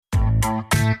To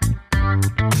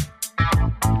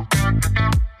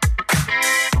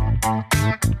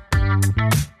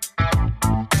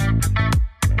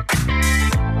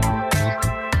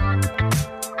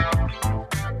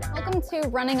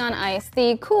Running on Ice,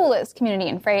 the coolest community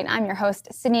in freight. I'm your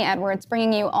host, Sydney Edwards,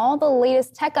 bringing you all the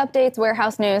latest tech updates,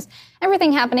 warehouse news,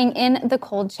 everything happening in the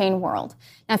cold chain world.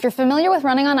 Now, if you're familiar with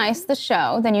Running on Ice, the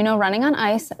show, then you know Running on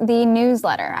Ice, the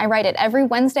newsletter. I write it every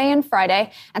Wednesday and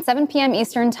Friday at 7 p.m.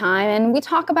 Eastern Time, and we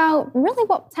talk about really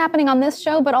what's happening on this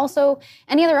show, but also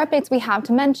any other updates we have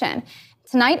to mention.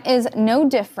 Tonight is no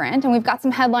different, and we've got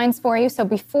some headlines for you. So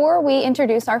before we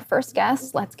introduce our first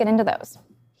guest, let's get into those.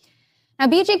 Now,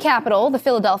 BG Capital, the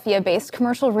Philadelphia-based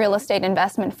commercial real estate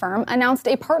investment firm, announced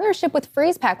a partnership with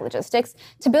FreezePack Logistics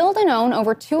to build and own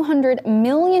over 200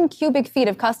 million cubic feet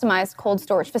of customized cold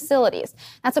storage facilities.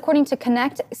 That's according to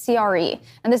Connect CRE.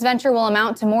 And this venture will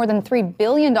amount to more than $3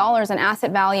 billion in asset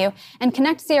value. And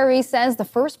Connect CRE says the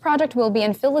first project will be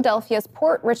in Philadelphia's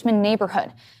Port Richmond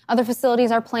neighborhood. Other facilities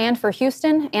are planned for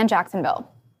Houston and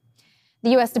Jacksonville.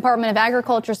 The U.S. Department of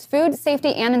Agriculture's Food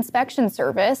Safety and Inspection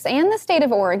Service and the state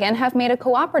of Oregon have made a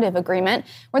cooperative agreement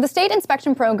where the state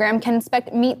inspection program can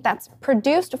inspect meat that's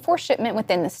produced for shipment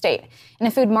within the state. In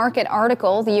a Food Market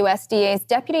article, the USDA's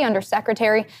Deputy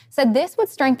Undersecretary said this would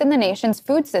strengthen the nation's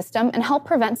food system and help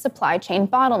prevent supply chain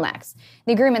bottlenecks.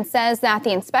 The agreement says that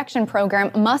the inspection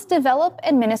program must develop,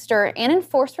 administer, and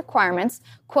enforce requirements,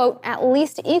 quote, at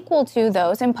least equal to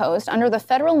those imposed under the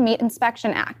Federal Meat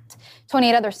Inspection Act.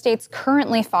 28 other states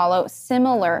currently follow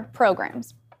similar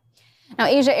programs. Now,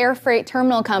 Asia Air Freight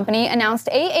Terminal Company announced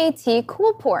AAT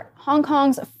Coolport, Hong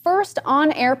Kong's first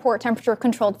on-airport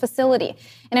temperature-controlled facility.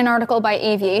 In an article by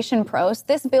Aviation Pros,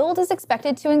 this build is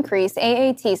expected to increase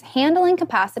AAT's handling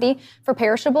capacity for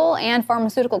perishable and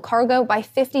pharmaceutical cargo by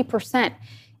 50%.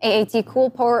 AAT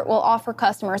Coolport will offer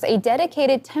customers a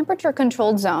dedicated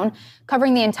temperature-controlled zone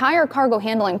covering the entire cargo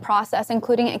handling process,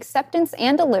 including acceptance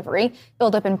and delivery,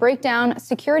 buildup and breakdown,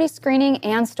 security screening,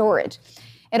 and storage.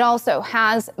 It also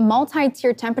has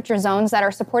multi-tiered temperature zones that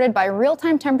are supported by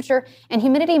real-time temperature and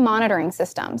humidity monitoring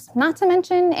systems. Not to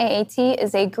mention, AAT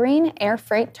is a green air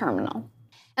freight terminal.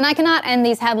 And I cannot end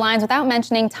these headlines without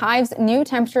mentioning Tive's new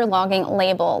temperature logging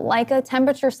label, like a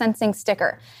temperature sensing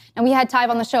sticker. And we had Tive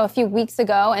on the show a few weeks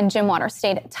ago, and Jim Waters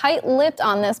stayed tight-lipped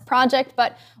on this project,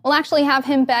 but we'll actually have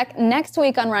him back next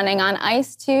week on Running on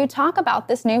Ice to talk about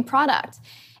this new product.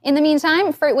 In the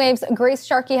meantime, FreightWaves' Grace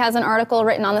Sharkey has an article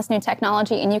written on this new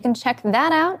technology, and you can check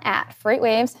that out at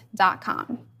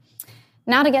freightwaves.com.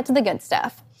 Now to get to the good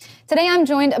stuff. Today, I'm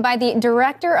joined by the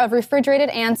Director of Refrigerated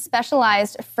and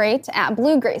Specialized Freight at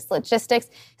Blue Grace Logistics.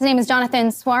 His name is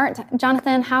Jonathan Swart.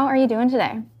 Jonathan, how are you doing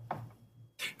today?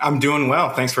 I'm doing well.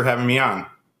 Thanks for having me on.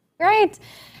 Great.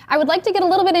 I would like to get a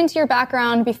little bit into your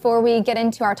background before we get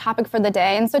into our topic for the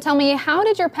day. And so tell me, how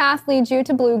did your path lead you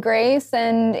to Blue Grace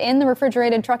and in the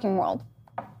refrigerated trucking world?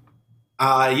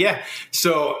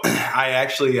 So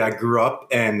I grew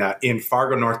up in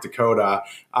Fargo, North Dakota,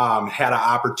 had an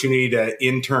opportunity to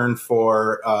intern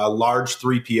for a large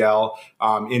 3PL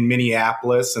in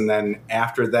Minneapolis. And then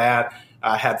after that,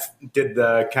 did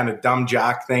the kind of dumb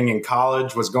jock thing in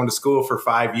college, was going to school for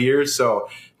 5 years. So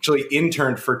actually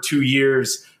interned for 2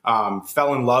 years,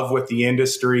 fell in love with the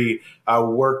industry,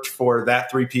 worked for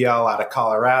that 3PL out of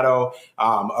Colorado,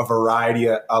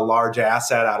 a large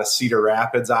asset out of Cedar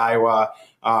Rapids, Iowa.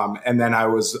 And then I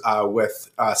was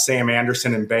with Sam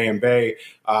Anderson and Bay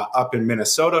up in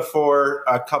Minnesota for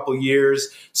a couple years.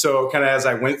 So kind of as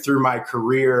I went through my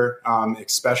career,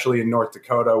 especially in North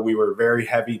Dakota, we were very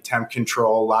heavy temp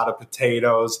control, a lot of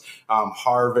potatoes,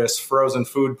 harvest, frozen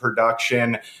food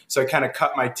production. So I kind of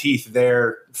cut my teeth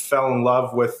there, fell in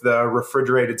love with the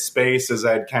refrigerated space as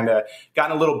I'd kind of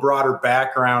gotten a little broader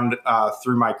background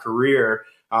through my career.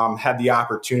 Had the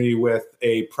opportunity with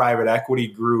a private equity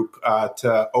group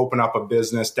to open up a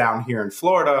business down here in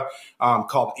Florida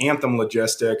called Anthem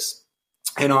Logistics.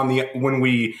 And when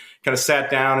we kind of sat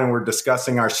down and were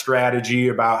discussing our strategy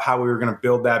about how we were going to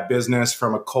build that business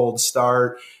from a cold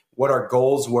start, what our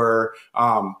goals were,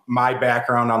 my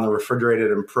background on the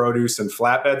refrigerated and produce and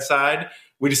flatbed side,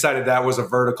 we decided that was a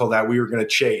vertical that we were going to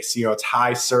chase. You know, it's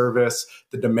high service.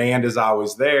 The demand is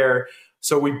always there.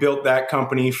 So we built that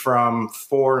company from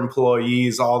 4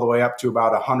 employees all the way up to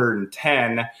about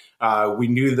 110. We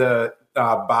knew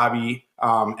Bobby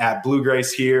at Blue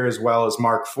Grace here, as well as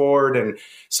Mark Ford. And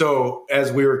so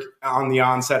as we were on the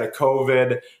onset of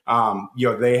COVID,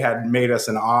 they had made us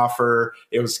an offer.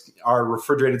 It was our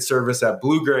refrigerated service at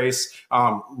Blue Grace,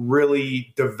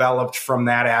 really developed from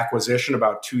that acquisition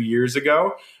about 2 years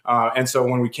ago. And so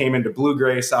when we came into Blue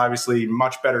Grace, obviously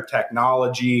much better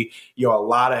technology, a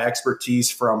lot of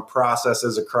expertise from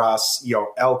processes across,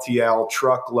 LTL,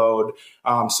 truckload.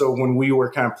 So when we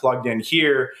were kind of plugged in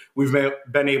here, we've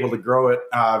been able to grow it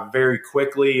very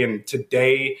quickly. And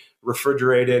today,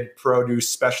 refrigerated produce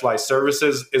specialized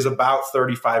services is about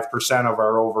 35% of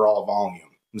our overall volume.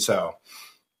 And so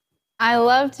I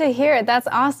love to hear it. That's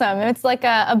awesome. It's like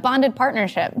a bonded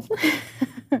partnership.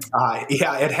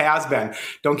 Yeah, it has been.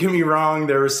 Don't get me wrong.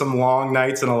 There were some long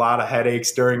nights and a lot of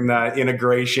headaches during the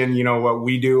integration. What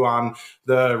we do on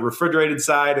the refrigerated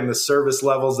side and the service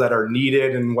levels that are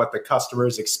needed and what the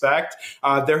customers expect.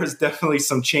 There is definitely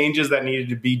some changes that needed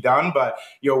to be done, but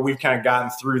we've kind of gotten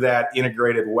through that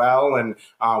integrated well, and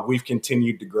we've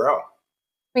continued to grow.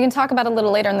 We can talk about it a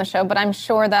little later in the show, but I'm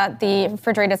sure that the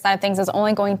refrigerated side of things is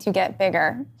only going to get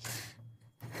bigger.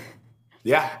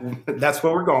 Yeah, that's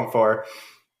what we're going for.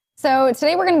 So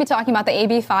today we're going to be talking about the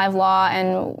AB-5 law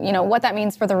and, what that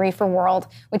means for the reefer world.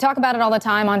 We talk about it all the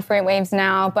time on Freight Waves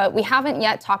now, but we haven't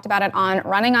yet talked about it on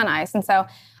Running on Ice. And so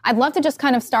I'd love to just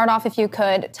kind of start off, if you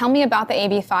could, tell me about the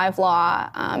AB-5 law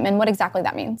and what exactly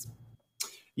that means.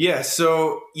 Yeah,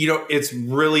 so, it's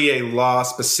really a law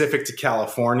specific to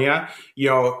California.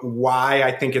 Why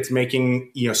I think it's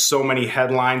making, so many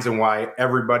headlines and why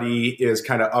everybody is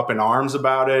kind of up in arms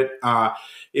about it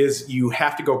is you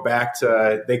have to go back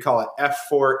to, they call it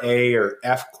F4A or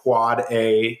F Quad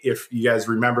A. If you guys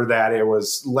remember that, it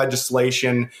was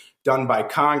legislation done by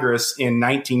Congress in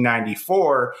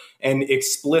 1994. And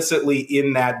explicitly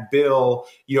in that bill,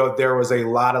 there was a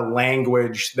lot of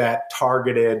language that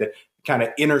targeted kind of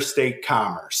interstate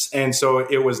commerce. And so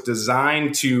it was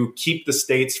designed to keep the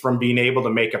states from being able to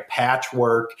make a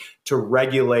patchwork to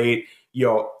regulate,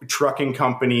 trucking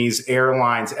companies,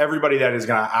 airlines, everybody that is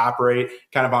going to operate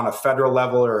kind of on a federal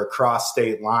level or across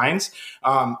state lines.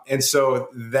 And so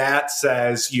that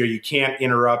says, you can't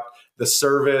interrupt the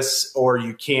service, or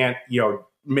you can't,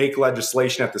 make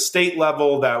legislation at the state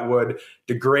level that would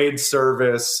degrade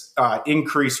service,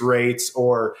 increase rates,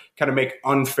 or kind of make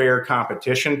unfair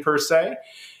competition per se.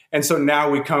 And so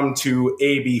now we come to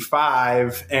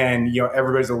AB-5, and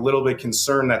everybody's a little bit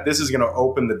concerned that this is going to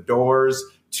open the doors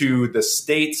to the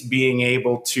states being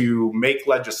able to make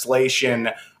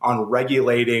legislation on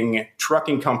regulating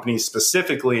trucking companies,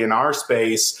 specifically in our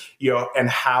space, and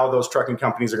how those trucking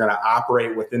companies are going to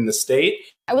operate within the state.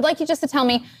 I would like you just to tell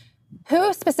me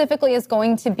who specifically is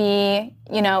going to be,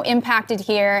 impacted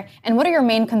here, and what are your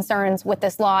main concerns with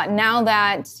this law now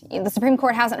that the Supreme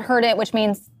Court hasn't heard it, which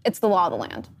means it's the law of the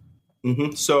land?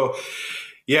 Mm-hmm. So,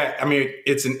 yeah, I mean,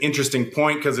 it's an interesting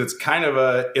point because it's kind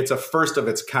of it's a first of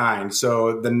its kind.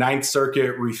 So the Ninth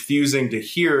Circuit refusing to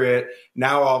hear it,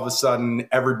 now all of a sudden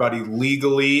everybody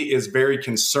legally is very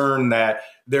concerned that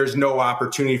there's no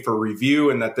opportunity for review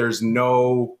and that there's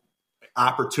no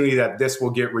opportunity that this will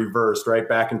get reversed. Right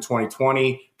back in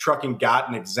 2020, trucking got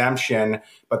an exemption,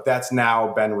 but that's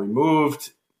now been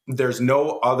removed. There's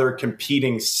no other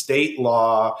competing state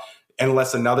law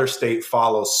unless another state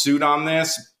follows suit on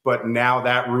this. But now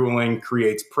that ruling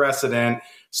creates precedent.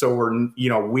 So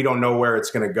we don't know where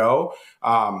it's going to go.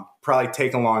 Probably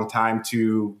take a long time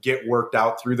to get worked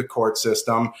out through the court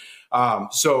system.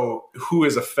 So who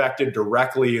is affected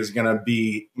directly is going to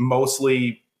be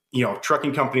mostly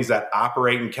trucking companies that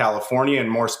operate in California, and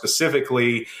more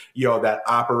specifically, that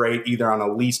operate either on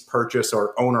a lease purchase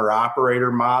or owner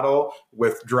operator model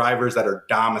with drivers that are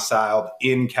domiciled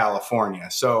in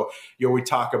California. So, we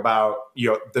talk about,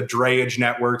 the drayage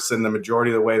networks and the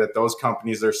majority of the way that those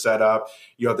companies are set up.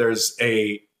 There's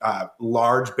a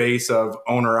large base of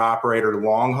owner operator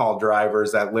long haul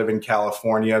drivers that live in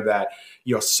California that,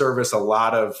 service a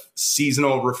lot of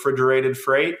seasonal refrigerated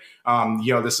freight.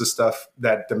 This is stuff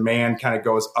that demand kind of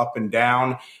goes up and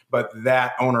down, but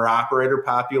that owner operator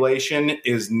population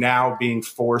is now being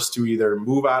forced to either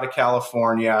move out of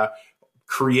California,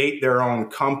 create their own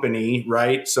company,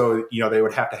 right? So, they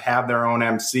would have to have their own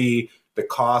MC, the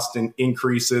cost and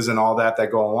increases and all that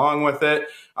go along with it.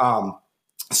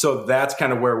 So that's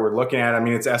kind of where we're looking at. I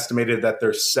mean, it's estimated that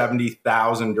there's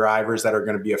 70,000 drivers that are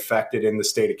going to be affected in the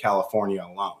state of California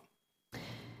alone.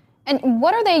 And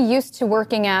what are they used to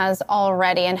working as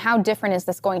already, and how different is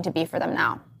this going to be for them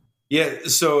now? Yeah,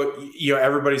 so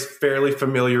everybody's fairly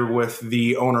familiar with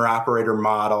the owner operator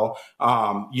model.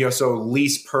 So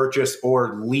lease purchase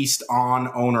or leased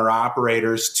on owner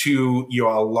operators to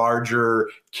a larger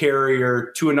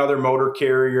carrier, to another motor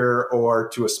carrier, or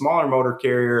to a smaller motor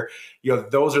carrier.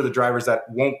 Those are the drivers that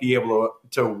won't be able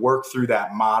to work through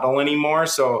that model anymore.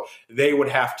 So they would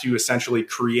have to essentially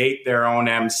create their own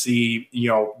MC,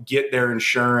 get their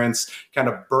insurance, kind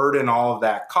of burden all of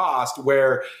that cost,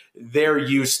 where they're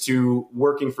used to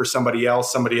working for somebody else.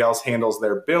 Somebody else handles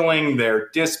their billing, their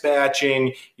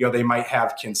dispatching. They might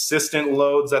have consistent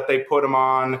loads that they put them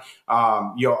on,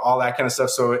 all that kind of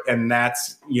stuff. So, and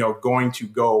that's, going to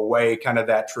go away, kind of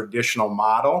that traditional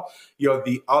model.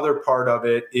 The other part of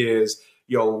it is,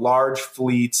 large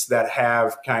fleets that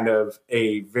have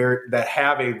a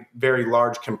very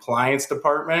large compliance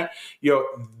department.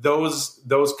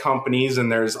 Those companies, and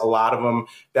there's a lot of them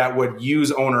that would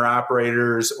use owner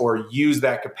operators or use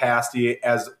that capacity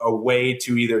as a way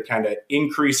to either kind of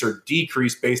increase or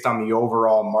decrease based on the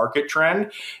overall market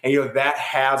trend. And that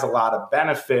has a lot of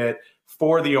benefit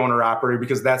for the owner operator,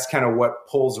 because that's kind of what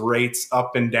pulls rates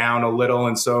up and down a little.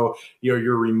 And so,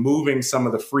 you're removing some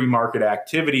of the free market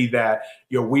activity that,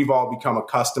 we've all become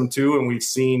accustomed to. And we've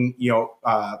seen,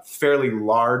 fairly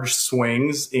large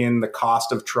swings in the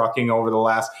cost of trucking over the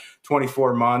last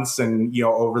 24 months and,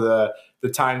 over the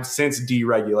time since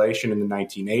deregulation in the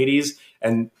 1980s.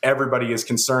 And everybody is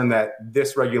concerned that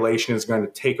this regulation is going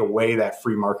to take away that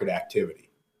free market activity.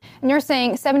 And you're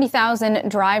saying 70,000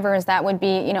 drivers that would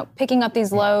be, picking up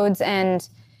these loads and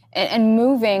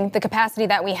moving the capacity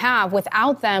that we have.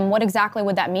 Without them, what exactly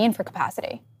would that mean for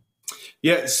capacity?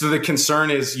 Yeah, so the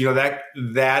concern is,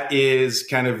 that is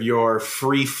kind of your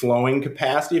free flowing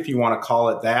capacity, if you want to call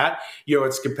it that.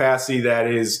 It's capacity that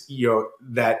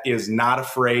is not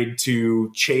afraid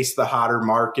to chase the hotter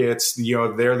markets.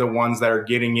 They're the ones that are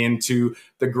getting into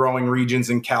the growing regions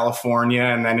in California,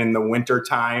 and then in the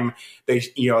wintertime,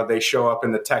 they show up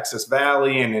in the Texas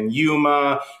Valley and in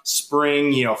Yuma,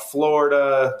 spring,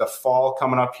 Florida, the fall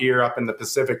coming up here up in the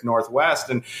Pacific Northwest.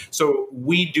 And so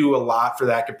we do a lot for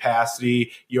that capacity,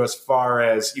 as far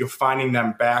as finding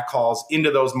them backhauls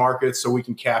into those markets so we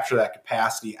can capture that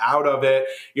capacity out of it.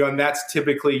 And that's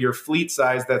typically your fleet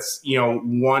size. That's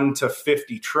 1 to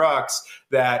 50 trucks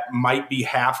that might be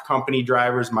half company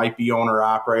drivers, might be owner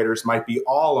operators, might be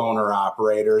all owner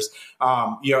operators.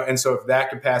 And so if that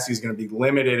capacity is going to be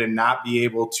limited and not be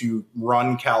able to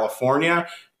run California,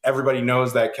 everybody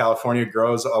knows that California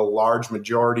grows a large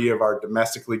majority of our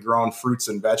domestically grown fruits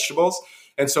and vegetables.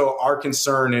 And so our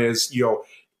concern is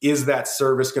that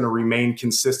service going to remain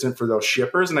consistent for those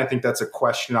shippers? And I think that's a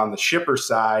question on the shipper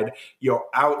side,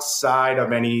 outside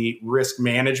of any risk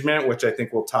management, which I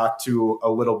think we'll talk to a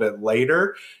little bit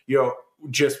later.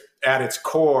 Just at its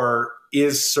core,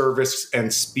 is service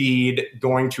and speed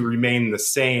going to remain the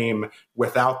same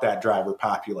without that driver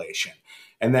population?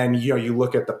 And then, you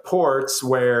look at the ports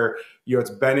where, it's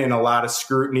been in a lot of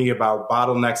scrutiny about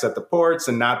bottlenecks at the ports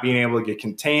and not being able to get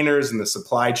containers and the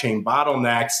supply chain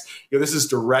bottlenecks. This is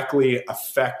directly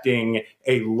affecting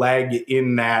a leg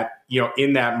in that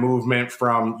movement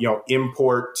from,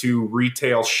 import to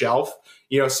retail shelf.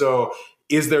 So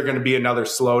is there going to be another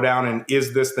slowdown? And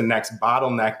is this the next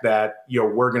bottleneck that,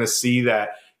 we're going to see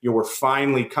that, we're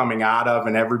finally coming out of,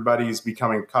 and everybody's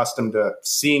becoming accustomed to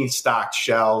seeing stocked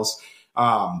shelves,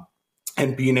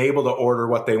 and being able to order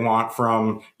what they want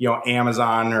from,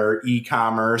 Amazon or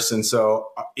e-commerce. And so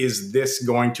is this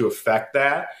going to affect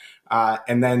that?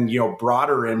 And then,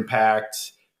 broader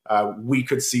impact, we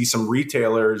could see some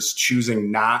retailers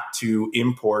choosing not to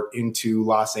import into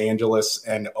Los Angeles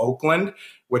and Oakland,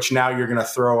 which now you're going to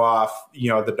throw off,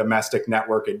 the domestic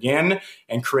network again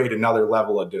and create another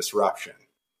level of disruption.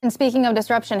 And speaking of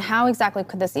disruption, how exactly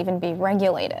could this even be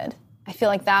regulated? I feel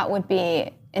like that would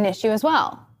be an issue as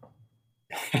well.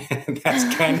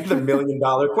 That's kind of the $1 million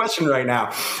question right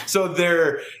now. So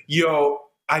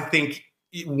I think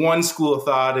one school of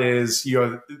thought is,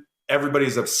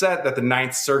 everybody's upset that the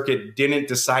Ninth Circuit didn't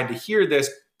decide to hear this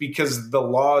because the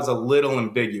law is a little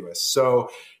ambiguous. So,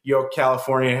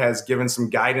 California has given some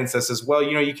guidance that says, well,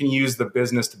 you can use the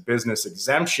business to business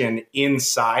exemption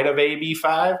inside of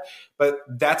AB-5, but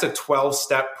that's a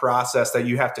 12-step process that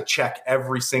you have to check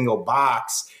every single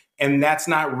box. And that's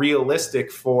not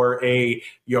realistic for a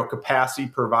capacity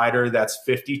provider that's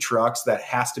 50 trucks that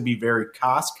has to be very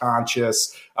cost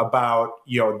conscious about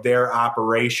their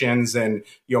operations and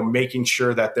making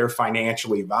sure that they're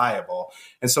financially viable.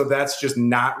 And so that's just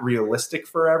not realistic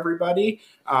for everybody.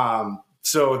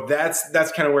 So that's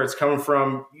kind of where it's coming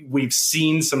from. We've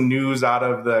seen some news out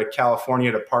of the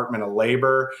California Department of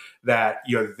Labor that,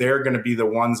 they're going to be the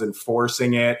ones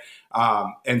enforcing it.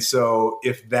 And so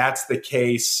if that's the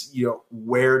case,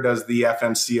 where does the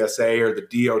FMCSA or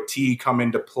the DOT come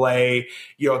into play?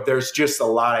 There's just a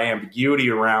lot of ambiguity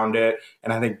around it.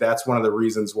 And I think that's one of the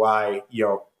reasons why,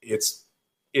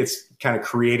 it's kind of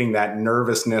creating that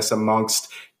nervousness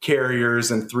amongst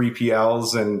carriers and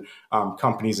 3PLs and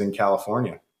companies in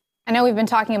California. I know we've been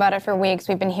talking about it for weeks.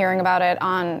 We've been hearing about it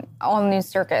on all news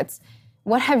circuits.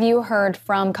 What have you heard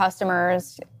from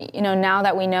customers, now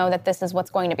that we know that this is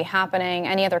what's going to be happening?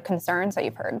 Any other concerns that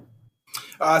you've heard?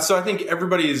 So I think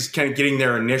everybody's kind of getting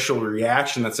their initial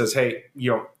reaction that says, hey,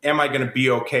 am I going to be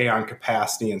okay on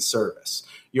capacity and service?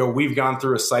 We've gone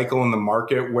through a cycle in the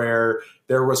market where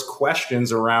there was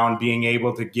questions around being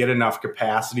able to get enough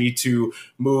capacity to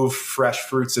move fresh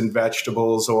fruits and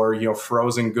vegetables or,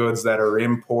 frozen goods that are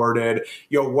imported,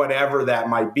 whatever that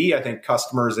might be. I think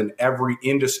customers in every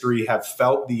industry have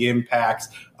felt the impacts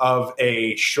of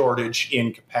a shortage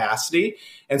in capacity.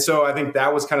 And so I think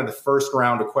that was kind of the first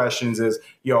round of questions is,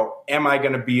 am I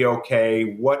going to be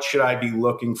okay? What should I be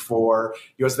looking for?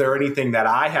 Is there anything that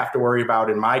I have to worry about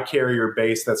in my carrier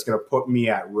base that's going to put me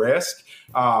at risk?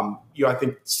 I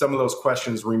think some of those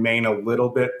questions remain a little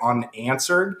bit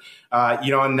unanswered,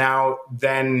 and now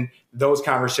then those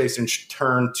conversations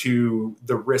turn to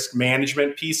the risk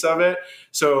management piece of it.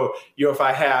 So, if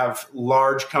I have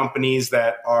large companies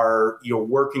that are,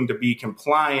 working to be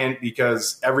compliant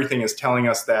because everything is telling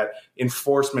us that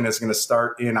enforcement is going to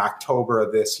start in October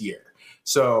of this year.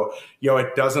 So,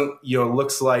 it doesn't,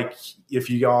 looks like if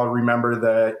you all remember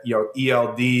the,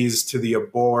 ELDs to the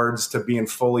abords to being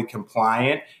fully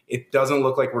compliant, it doesn't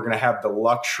look like we're going to have the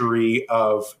luxury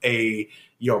of a,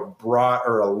 broad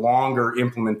or a longer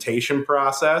implementation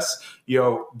process.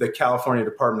 The California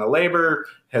Department of Labor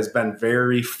has been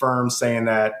very firm saying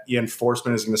that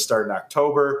enforcement is going to start in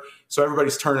October. So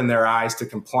everybody's turning their eyes to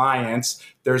compliance.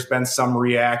 There's been some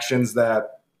reactions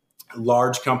that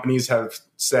large companies have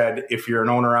said, if you're an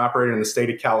owner operator in the state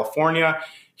of California,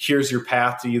 here's your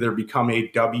path to either become a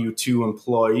W-2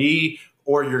 employee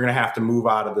or you're going to have to move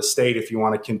out of the state if you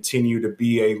want to continue to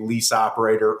be a lease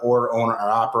operator or owner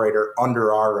operator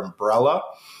under our umbrella.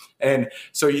 And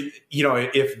so,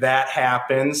 if that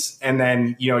happens, and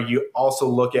then, you also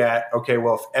look at, okay,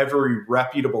 well, if every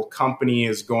reputable company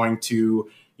is going to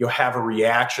have a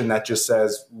reaction that just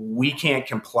says, we can't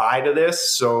comply to this,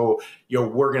 so,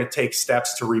 we're going to take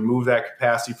steps to remove that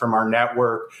capacity from our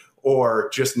network or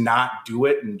just not do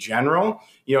it in general.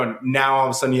 Now all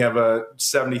of a sudden you have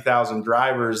 70,000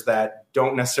 drivers that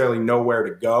don't necessarily know where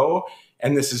to go.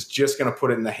 And this is just going to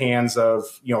put it in the hands of,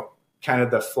 kind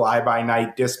of the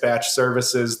fly-by-night dispatch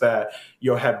services that,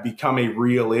 have become a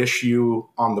real issue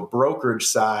on the brokerage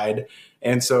side.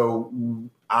 And so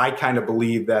I kind of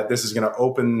believe that this is going to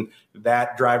open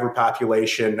that driver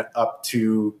population up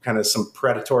to kind of some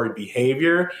predatory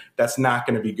behavior that's not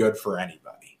going to be good for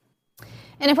anybody.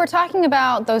 And if we're talking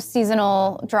about those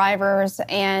seasonal drivers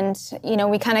and,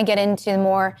 we kind of get into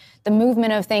more the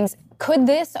movement of things, could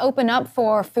this open up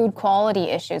for food quality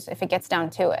issues if it gets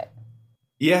down to it?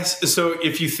 Yes. So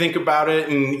if you think about it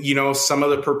and, some of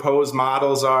the proposed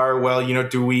models are, well,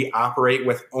 do we operate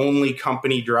with only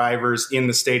company drivers in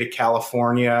the state of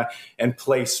California and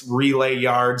place relay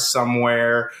yards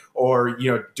somewhere? Or,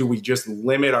 do we just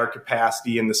limit our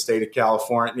capacity in the state of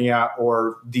California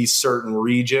or these certain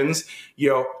regions?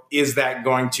 Is that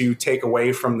going to take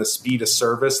away from the speed of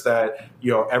service that,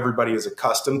 everybody is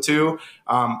accustomed to?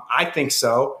 I think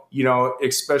so,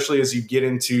 especially as you get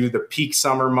into the peak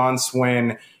summer months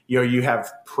when, you have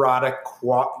product,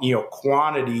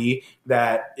 quantity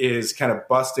that is kind of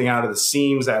busting out of the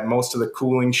seams at most of the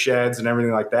cooling sheds and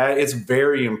everything like that. It's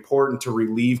very important to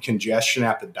relieve congestion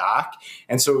at the dock.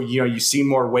 And so, you see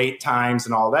more wait times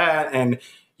and all that. And,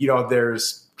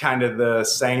 there's kind of the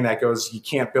saying that goes, you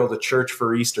can't build a church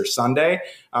for Easter Sunday,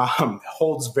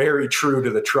 holds very true to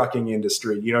the trucking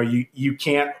industry. You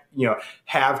can't,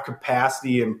 have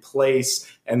capacity in place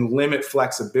and limit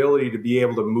flexibility to be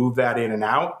able to move that in and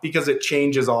out because it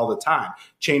changes all the time,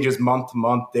 changes month to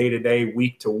month, day to day,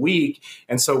 week to week.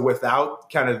 And so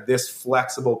without kind of this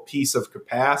flexible piece of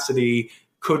capacity,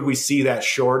 could we see that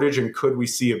shortage and could we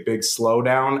see a big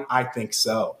slowdown? I think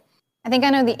so. I think I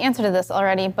know the answer to this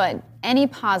already, but any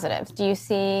positives? Do you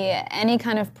see any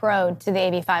kind of pro to the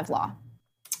AB-5 law?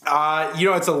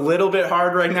 It's a little bit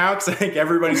hard right now because I think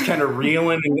everybody's kind of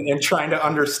reeling and trying to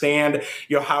understand,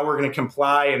 how we're going to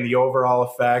comply and the overall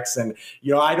effects. And,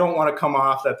 I don't want to come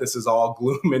off that this is all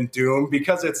gloom and doom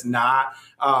because it's not.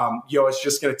 It's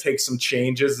just going to take some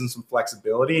changes and some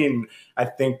flexibility. And I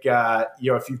think,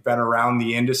 if you've been around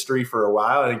the industry for a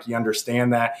while, I think you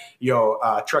understand that,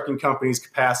 trucking companies,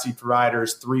 capacity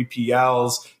providers,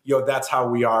 3PLs, that's how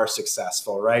we are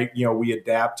successful, right? We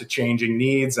adapt to changing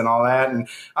needs and all that. And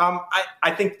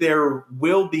I think there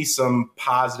will be some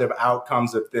positive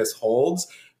outcomes if this holds.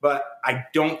 But I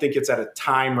don't think it's at a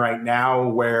time right now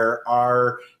where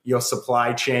our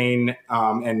supply chain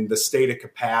and the state of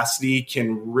capacity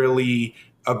can really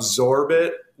absorb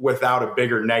it without a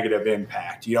bigger negative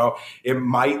impact. It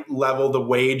might level the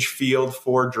wage field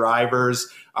for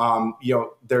drivers.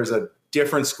 There's a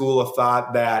different school of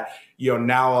thought that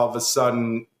now all of a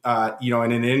sudden in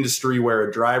an industry where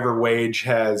a driver wage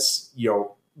has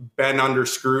been under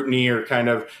scrutiny or kind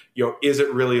of, is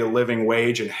it really a living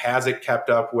wage and has it kept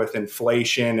up with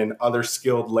inflation and other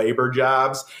skilled labor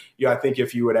jobs? I think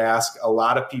if you would ask a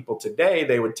lot of people today,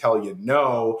 they would tell you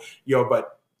no,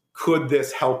 but could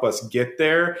this help us get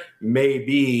there?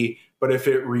 Maybe. But if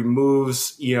it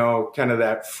removes, kind of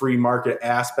that free market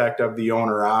aspect of the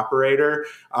owner operator,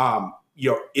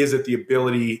 is it the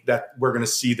ability that we're going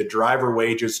to see the driver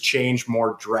wages change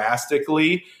more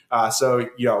drastically? So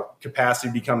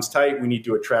capacity becomes tight. We need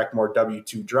to attract more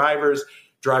W-2 drivers.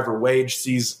 Driver wage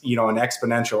sees, an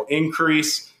exponential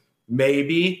increase,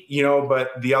 maybe,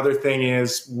 but the other thing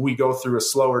is we go through a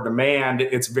slower demand.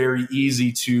 It's very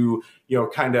easy to,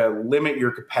 kind of limit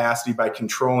your capacity by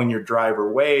controlling your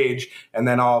driver wage. And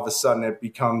then all of a sudden it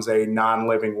becomes a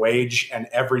non-living wage, and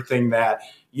everything that,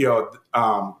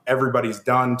 everybody's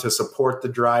done to support the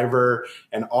driver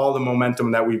and all the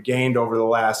momentum that we've gained over the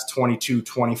last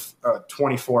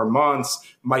 24 months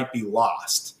might be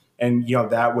lost. And,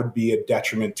 that would be a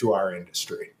detriment to our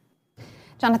industry.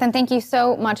 Jonathan, thank you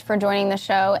so much for joining the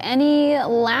show. Any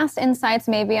last insights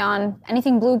maybe on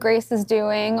anything Blue Grace is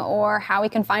doing or how we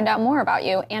can find out more about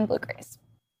you and Blue Grace?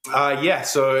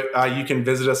 So you can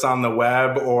visit us on the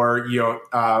web or,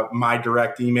 my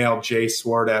direct email,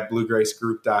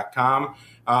 jswart@bluegracegroup.com.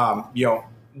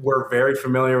 We're very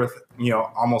familiar with,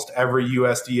 almost every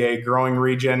USDA growing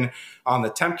region on the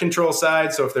temp control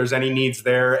side. So if there's any needs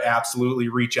there, absolutely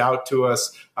reach out to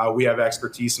us. We have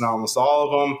expertise in almost all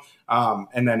of them.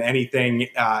 And then anything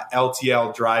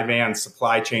LTL, dry van,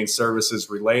 supply chain services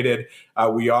related.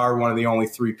 We are one of the only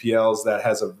 3PLs that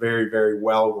has a very, very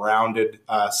well-rounded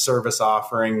service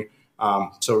offering.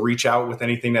 So reach out with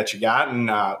anything that you got. And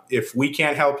if we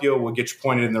can't help you, we'll get you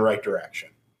pointed in the right direction.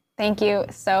 Thank you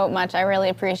so much. I really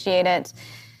appreciate it.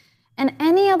 And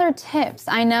any other tips?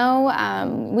 I know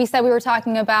we said we were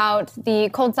talking about the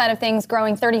cold side of things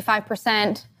growing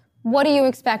 35%. What do you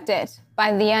expect it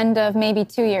by the end of maybe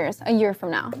 2 years, a year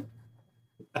from now?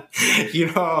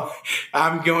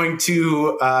 I'm going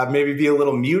to maybe be a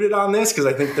little muted on this because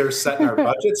I think they're setting our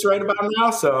budgets right about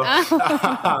now. So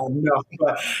no,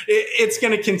 but it's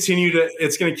going to continue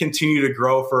to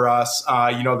grow for us.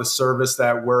 The service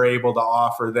that we're able to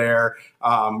offer there,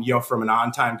 from an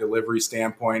on-time delivery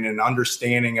standpoint and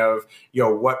understanding of,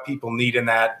 what people need in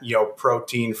that,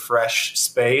 protein fresh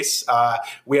space.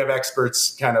 We have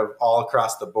experts kind of all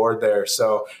across the board there.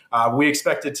 So we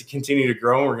expect it to continue to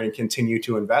grow, and we're going to continue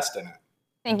to invest in it.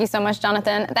 Thank you so much,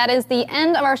 Jonathan. That is the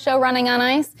end of our show, Running on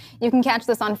Ice. You can catch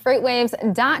this on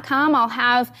freightwaves.com. I'll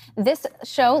have this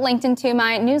show linked into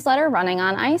my newsletter, Running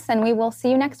on Ice, and we will see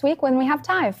you next week when we have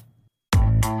Tive.